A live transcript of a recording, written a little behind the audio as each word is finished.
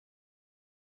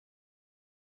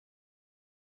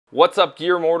What's up,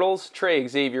 gear mortals? Trey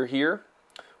Xavier here.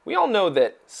 We all know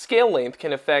that scale length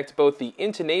can affect both the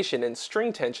intonation and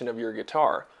string tension of your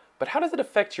guitar, but how does it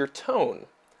affect your tone?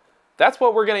 That's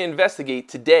what we're going to investigate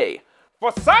today.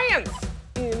 For science!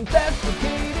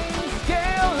 Investigating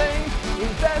scale length,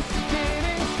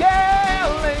 investigating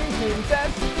scale length,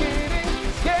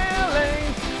 investigating scale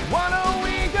length. What are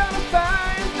we gonna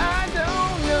find? I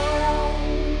don't know.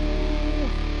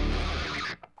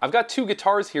 I've got two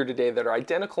guitars here today that are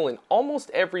identical in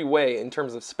almost every way in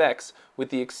terms of specs,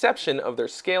 with the exception of their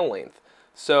scale length.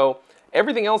 So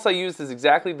everything else I used is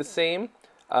exactly the same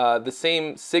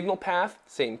signal path,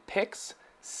 same picks,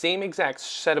 same exact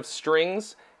set of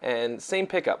strings, and same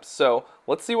pickups. So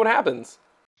let's see what happens.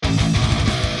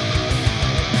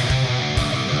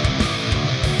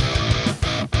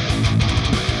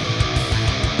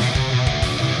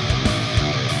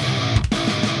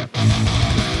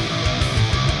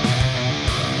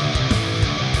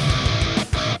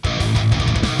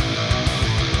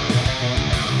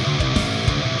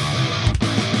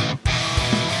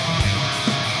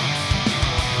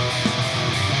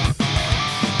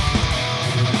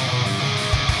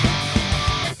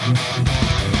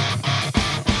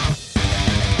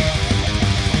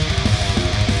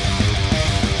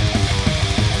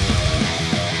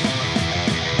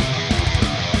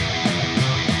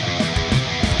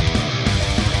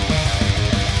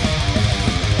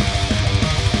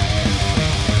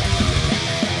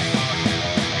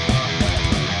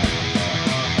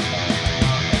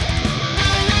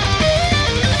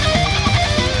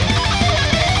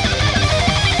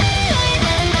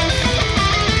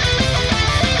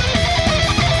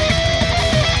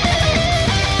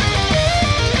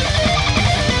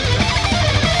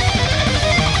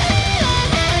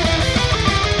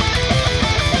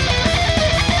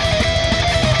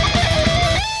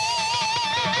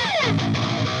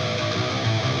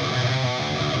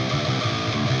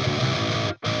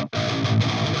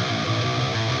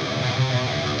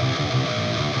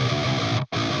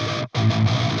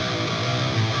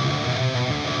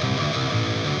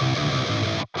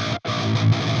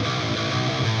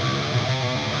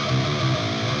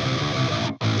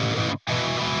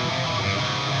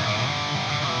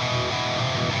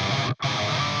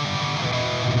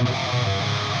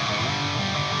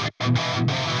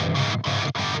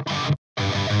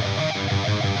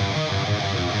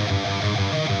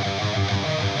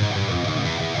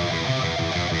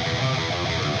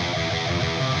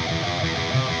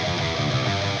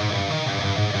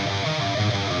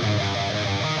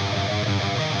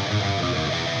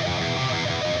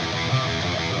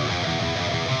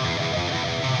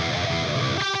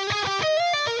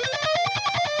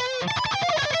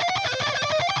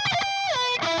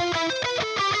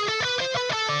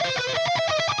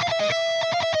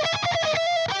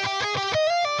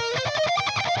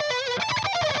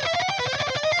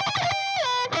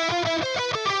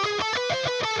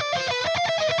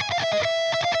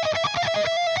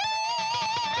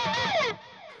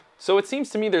 So it seems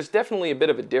to me there's definitely a bit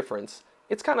of a difference.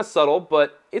 It's kind of subtle,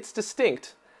 but it's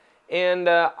distinct. And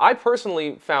I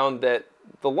personally found that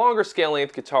the longer scale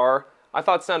length guitar I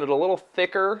thought sounded a little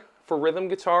thicker for rhythm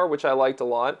guitar, which I liked a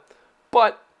lot,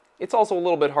 but it's also a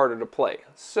little bit harder to play.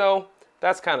 So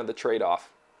that's kind of the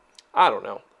trade-off. I don't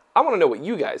know. I want to know what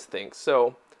you guys think,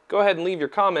 so go ahead and leave your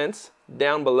comments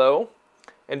down below.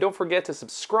 And don't forget to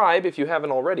subscribe if you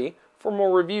haven't already for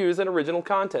more reviews and original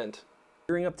content.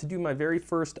 Gearing up to do my very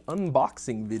first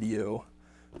unboxing video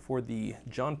for the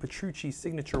John Petrucci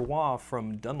signature wah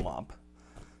from Dunlop.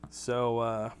 So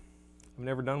I've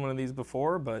never done one of these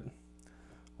before, but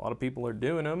a lot of people are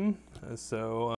doing them. So